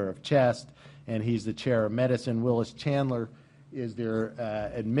the editor of CHEST, and he's the chair of medicine. Willis Chandler is their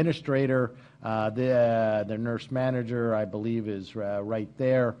administrator. The nurse manager, I believe, is right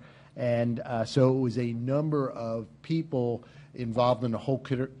there. And so it was a number of people involved in the whole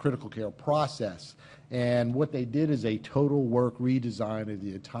critical care process. And what they did is a total work redesign of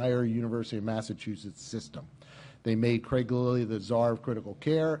the entire University of Massachusetts system. They made Craig Lilly the czar of critical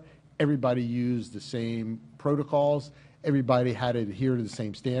care. Everybody used the same protocols. Everybody had to adhere to the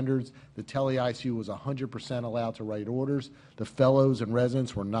same standards. The tele-ICU was 100% allowed to write orders. The fellows and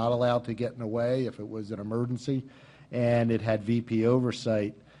residents were not allowed to get in the way if it was an emergency. And it had VP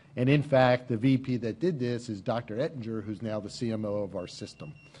oversight. And in fact, the VP that did this is Dr. Ettinger, who's now the CMO of our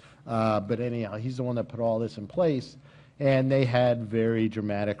system. But anyhow, he's the one that put all this in place. And they had very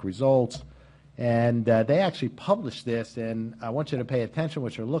dramatic results. And they actually published this, and I want you to pay attention to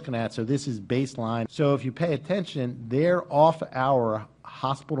what you're looking at. So this is baseline. So if you pay attention, their off-hour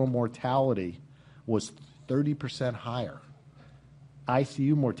hospital mortality was 30% higher.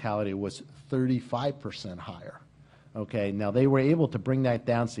 ICU mortality was 35% higher. Okay, now they were able to bring that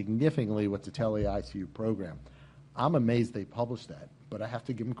down significantly with the tele-ICU program. I'm amazed they published that, but I have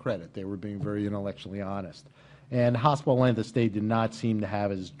to give them credit. They were being very intellectually honest. And hospital length of stay did not seem to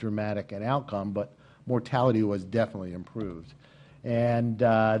have as dramatic an outcome, but mortality was definitely improved. And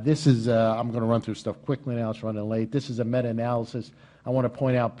this is, I'm going to run through stuff quickly now, it's running late. This is a meta-analysis. I want to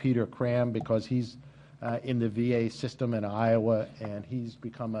point out Peter Cram because he's in the VA system in Iowa, and he's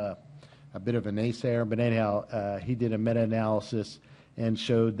become a bit of a naysayer. But anyhow, he did a meta-analysis and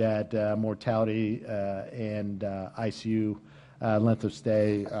showed that mortality and ICU length of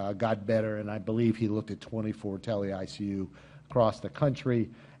stay got better, and I believe he looked at 24 tele-ICU across the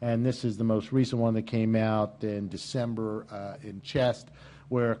country. And this is the most recent one that came out in December in CHEST,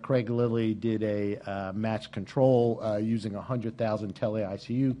 where Craig Lilly did a match control using 100,000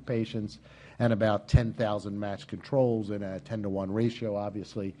 tele-ICU patients and about 10,000 match controls in a 10-to-1 ratio,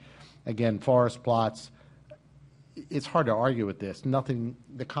 obviously. Again, forest plots. It's hard to argue with this. Nothing,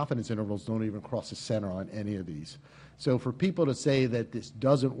 the confidence intervals don't even cross the center on any of these. So for people to say that this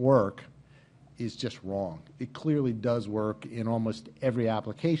doesn't work is just wrong. It clearly does work in almost every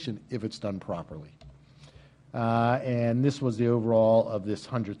application if it's done properly. And this was the overall of this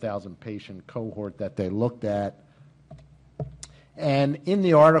 100,000 patient cohort that they looked at. And in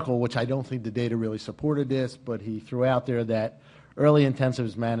the article, which I don't think the data really supported this, but he threw out there that early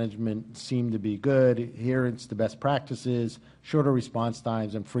intensives management seemed to be good, adherence to best practices, shorter response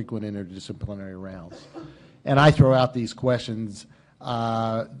times, and frequent interdisciplinary rounds. And I throw out these questions.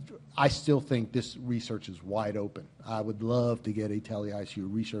 I still think this research is wide open. I would love to get a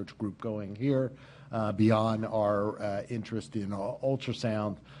tele-ICU research group going here beyond our interest in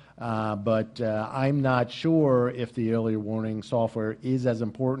ultrasound. But I'm not sure if the early warning software is as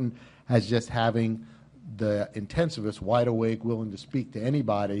important as just having the intensivist wide awake, willing to speak to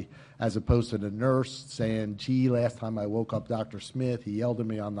anybody, as opposed to the nurse saying, gee, last time I woke up Dr. Smith, he yelled at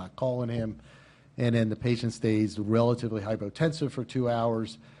me, I'm not calling him. And then the patient stays relatively hypotensive for 2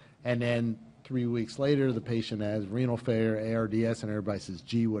 hours, and then 3 weeks later, the patient has renal failure, ARDS, and everybody says,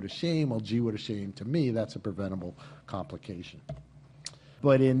 gee, what a shame. Well, gee, what a shame to me. That's a preventable complication.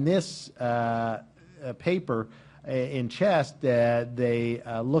 But in this paper in CHEST, they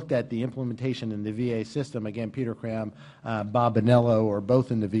looked at the implementation in the VA system. Again, Peter Cram, Bob Bonello are both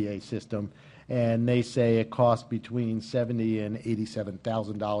in the VA system. And they say it costs between $70,000 and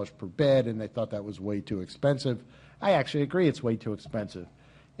 $87,000 per bed, and they thought that was way too expensive. I actually agree it's way too expensive.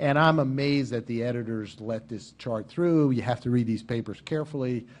 And I'm amazed that the editors let this chart through. You have to read these papers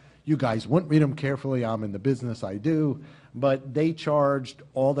carefully. You guys wouldn't read them carefully. I'm in the business, I do. But they charged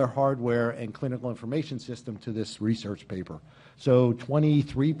all their hardware and clinical information system to this research paper. So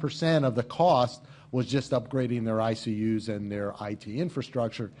 23% of the cost was just upgrading their ICUs and their IT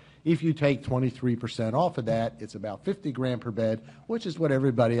infrastructure. If you take 23% off of that, it's about $50,000 per bed, which is what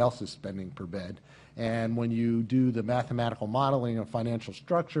everybody else is spending per bed. And when you do the mathematical modeling of financial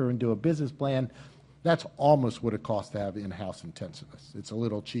structure and do a business plan, that's almost what it costs to have in-house intensivists. It's a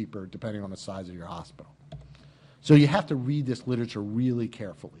little cheaper depending on the size of your hospital. So you have to read this literature really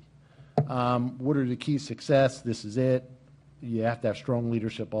carefully. What are the keys to success? This is it. You have to have strong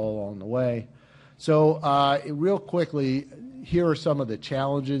leadership all along the way. So real quickly, here are some of the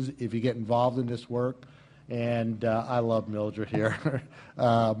challenges if you get involved in this work. And I love Mildred here.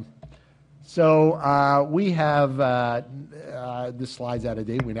 So we have, this slide's out of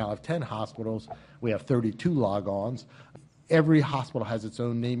date, we now have 10 hospitals. We have 32 log-ons. Every hospital has its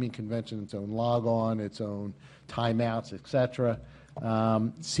own naming convention, its own log-on, its own timeouts, et cetera.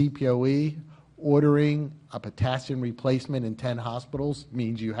 CPOE, ordering a potassium replacement in 10 hospitals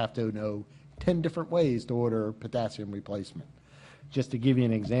means you have to know 10 different ways to order potassium replacement. Just to give you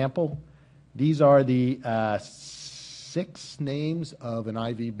an example, these are the 6 names of an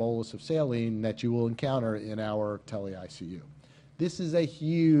IV bolus of saline that you will encounter in our tele-ICU. This is a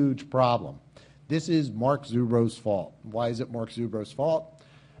huge problem. This is Mark Zubro's fault. Why is it Mark Zubro's fault?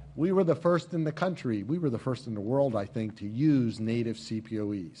 We were the first in the country, we were the first in the world, I think, to use native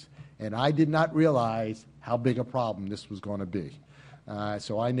CPOEs. And I did not realize how big a problem this was going to be.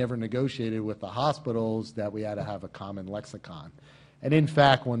 So I never negotiated with the hospitals that we had to have a common lexicon. And in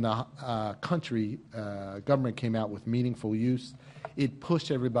fact, when the government came out with meaningful use, it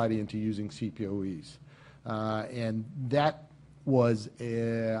pushed everybody into using CPOEs. And that was,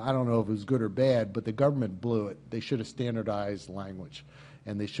 I don't know if it was good or bad, but the government blew it. They should have standardized language,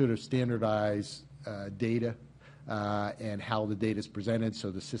 and they should have standardized data and how the data is presented so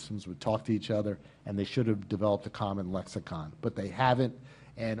the systems would talk to each other, and they should have developed a common lexicon. But they haven't,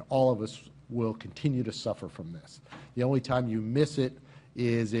 and all of us will continue to suffer from this. The only time you miss it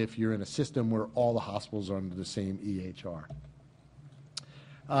is if you're in a system where all the hospitals are under the same EHR.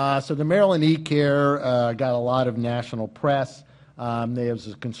 So the Maryland eCare got a lot of national press. There was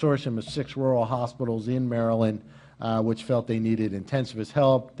a consortium of 6 rural hospitals in Maryland which felt they needed intensivist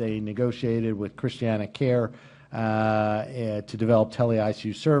help. They negotiated with Christiana Care to develop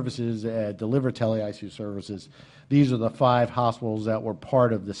tele-ICU services, deliver tele-ICU services. These are the 5 hospitals that were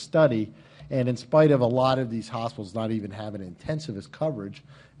part of the study. And in spite of a lot of these hospitals not even having intensivist coverage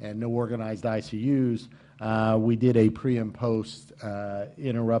and no organized ICUs, we did a pre and post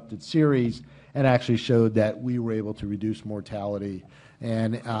interrupted series and actually showed that we were able to reduce mortality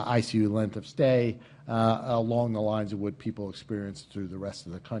and ICU length of stay along the lines of what people experience through the rest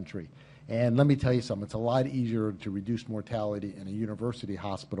of the country. And let me tell you something, it's a lot easier to reduce mortality in a university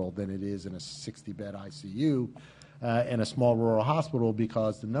hospital than it is in a 60-bed ICU in a small rural hospital,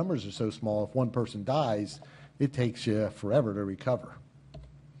 because the numbers are so small. If one person dies, it takes you forever to recover.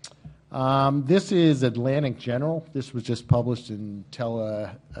 This is Atlantic General. This was just published in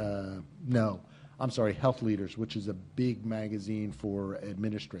Health Leaders, which is a big magazine for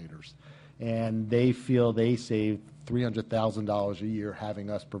administrators. And they feel they save $300,000 a year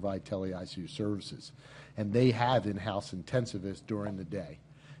having us provide tele-ICU services. And they have in-house intensivists during the day.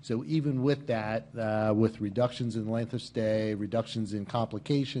 So even with that, with reductions in length of stay, reductions in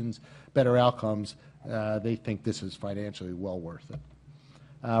complications, better outcomes, they think this is financially well worth it.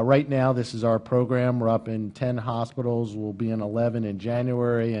 Right now, this is our program. We're up in 10 hospitals. We'll be in 11 in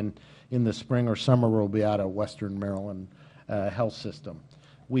January, and in the spring or summer, we'll be out of Western Maryland Health System.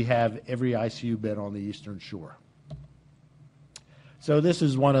 We have every ICU bed on the Eastern Shore. So this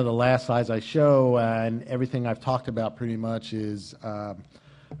is one of the last slides I show, and everything I've talked about pretty much is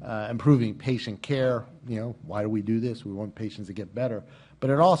improving patient care. You know, why do we do this? We want patients to get better. But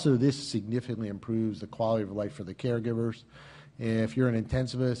it also, this significantly improves the quality of life for the caregivers. If you're an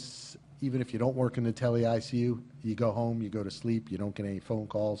intensivist, even if you don't work in the tele-ICU, you go home, you go to sleep, you don't get any phone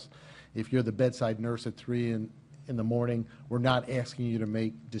calls. If you're the bedside nurse at 3 in the morning, we're not asking you to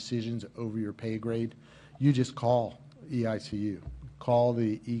make decisions over your pay grade. You just call EICU, call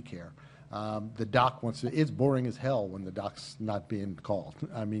the eCare. The doc wants to, it's boring as hell when the doc's not being called.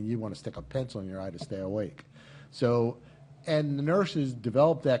 I mean, you want to stick a pencil in your eye to stay awake. So, and the nurses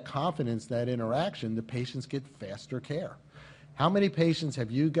develop that confidence, that interaction, the patients get faster care. How many patients have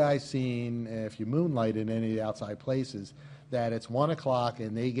you guys seen, if you moonlight in any of the outside places, that it's 1 o'clock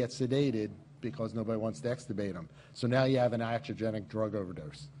and they get sedated because nobody wants to extubate them? So now you have an iatrogenic drug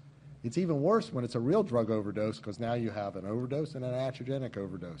overdose. It's even worse when it's a real drug overdose, because now you have an overdose and an iatrogenic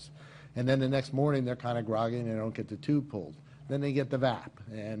overdose. And then the next morning they're kind of groggy and they don't get the tube pulled. Then they get the VAP.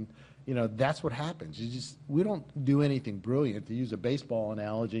 And, you know, that's what happens. We don't do anything brilliant. To use a baseball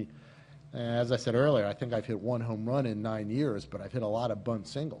analogy, as I said earlier, I think I've hit 1 home run in 9 years, but I've hit a lot of bunt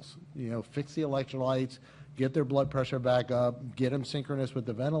singles. You know, fix the electrolytes, get their blood pressure back up, get them synchronous with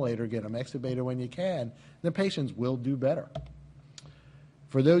the ventilator, get them extubated when you can, the patients will do better.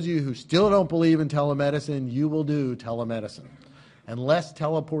 For those of you who still don't believe in telemedicine, you will do telemedicine, unless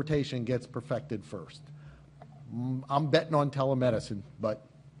teleportation gets perfected first. I'm betting on telemedicine, but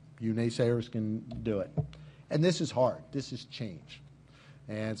you naysayers can do it. And this is hard. This is change.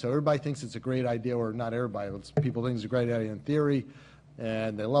 And so everybody thinks it's a great idea, or not everybody, but people think it's a great idea in theory,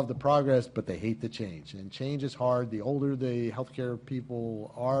 And they love the progress, but they hate the change. And change is hard. The older the healthcare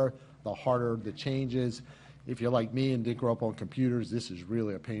people are, the harder the change is. If you're like me and didn't grow up on computers, this is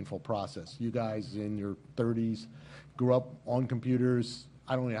really a painful process. You guys in your 30s grew up on computers.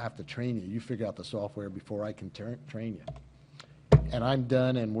 I don't even have to train you. You figure out the software before I can train you. And I'm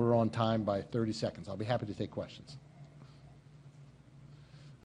done, and we're on time by 30 seconds. I'll be happy to take questions.